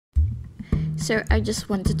So I just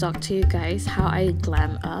want to talk to you guys how I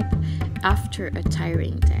glam up after a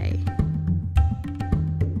tiring day.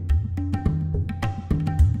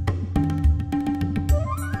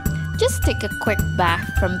 Just take a quick bath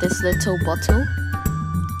from this little bottle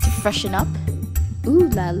to freshen up. Ooh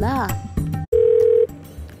la la.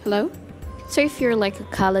 Hello? So if you're like a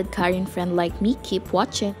kaladkarin friend like me, keep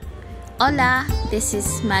watching. Hola, this is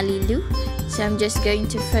Marilou. So I'm just going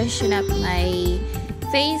to freshen up my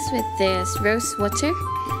face with this rose water,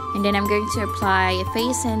 and then I'm going to apply a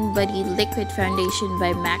face and body liquid foundation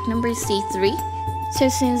by MAC number C3. So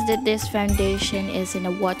since that this foundation is in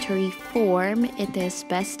a watery form, it is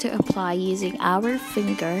best to apply using our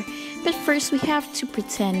finger. But first we have to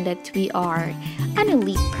pretend that we are an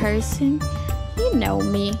elite person. You know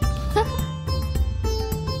me.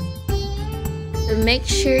 So make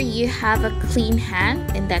sure you have a clean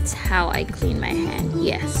hand, and that's how I clean my hand.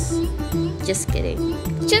 Yes, just kidding.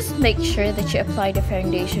 Just make sure that you apply the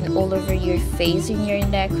foundation all over your face and your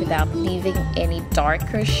neck without leaving any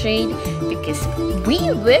darker shade, because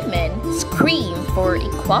we women scream for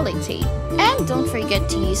equality. And don't forget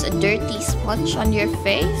to use a dirty sponge on your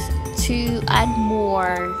face to add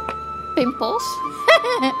more pimples.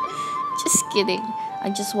 Just kidding.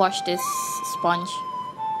 I just washed this sponge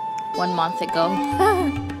 1 month ago.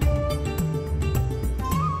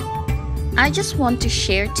 I just want to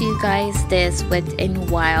share to you guys this Wet n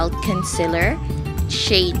Wild concealer,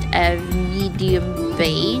 shade of medium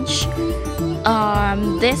beige.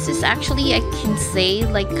 This is actually, I can say,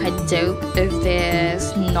 like a dupe of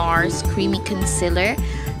this NARS creamy concealer.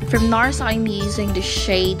 From NARS, I'm using the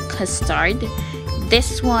shade Custard.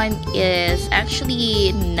 This one is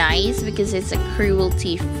actually nice because it's a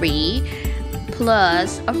cruelty free,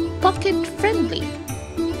 plus a pocket friendly.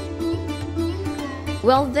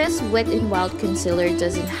 Well, this Wet n Wild concealer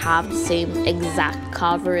doesn't have the same exact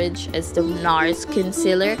coverage as the NARS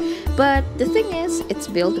concealer, but the thing is, it's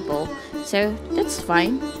buildable, so that's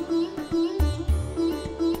fine.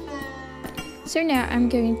 So now I'm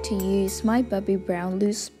going to use my Bobbi Brown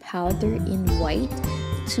loose powder in white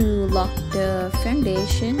to lock the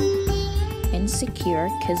foundation and secure,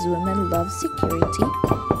 because women love security.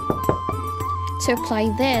 To apply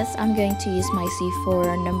this, I'm going to use my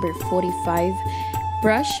C4 number 45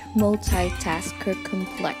 brush multitasker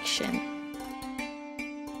complexion.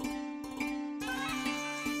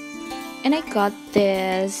 And I got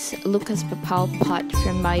this Lucas Papal pot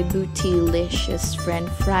from my bootylicious friend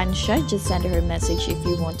Francia. Just send her a message if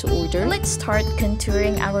you want to order. Let's start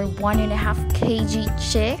contouring our 1.5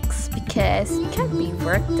 kg chicks, because it can't be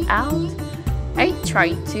worked out. I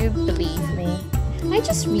tried to, believe me. I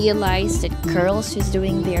just realized that girls who's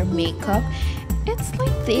doing their makeup, it's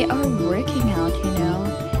like they are working out, you know,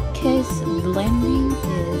 because blending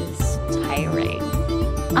is tiring.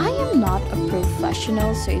 I am not a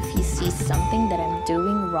professional, so if you see something that I'm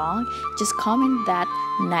doing wrong, just comment that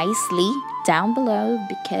nicely down below,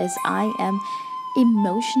 because I am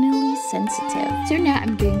emotionally sensitive. So now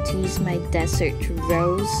I'm going to use my Desert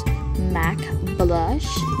Rose MAC blush.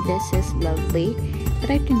 This is lovely, but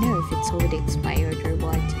I don't know if it's already expired or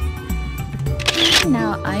what.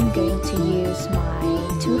 Now I'm going to use my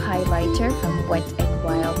 2 highlighter from Wet n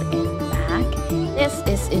Wild and MAC. This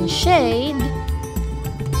is in shade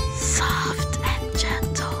Soft and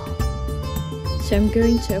Gentle. So I'm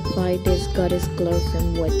going to apply this Goddess Glow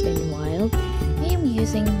from Wet n Wild. I am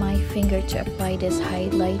using my finger to apply this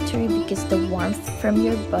highlighter because the warmth from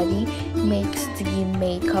your body makes the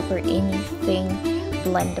makeup or anything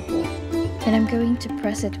blendable. And I'm going to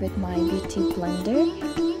press it with my beauty blender.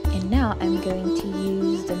 And now I'm going to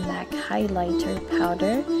use the MAC highlighter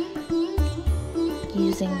powder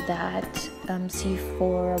using that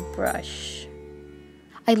C4 brush.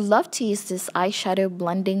 I love to use this eyeshadow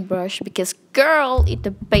blending brush because, girl, it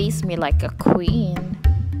debases me like a queen.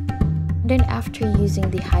 Then after using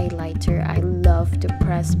the highlighter, I love to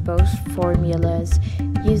press both formulas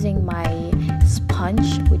using my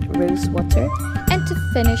sponge with rose water. And to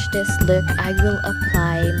finish this look, I will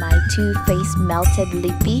apply my Too Faced Melted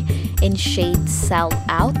Lippy in shade Sell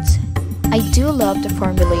Out. I do love the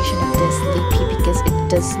formulation of this lippy because it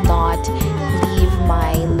does not leave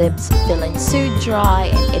my lips feeling so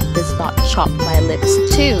dry, and it does not chop my lips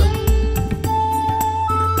too.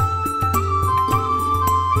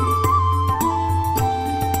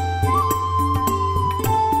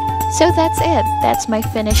 So that's it. That's my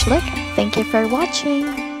finished look. Thank you for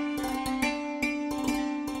watching.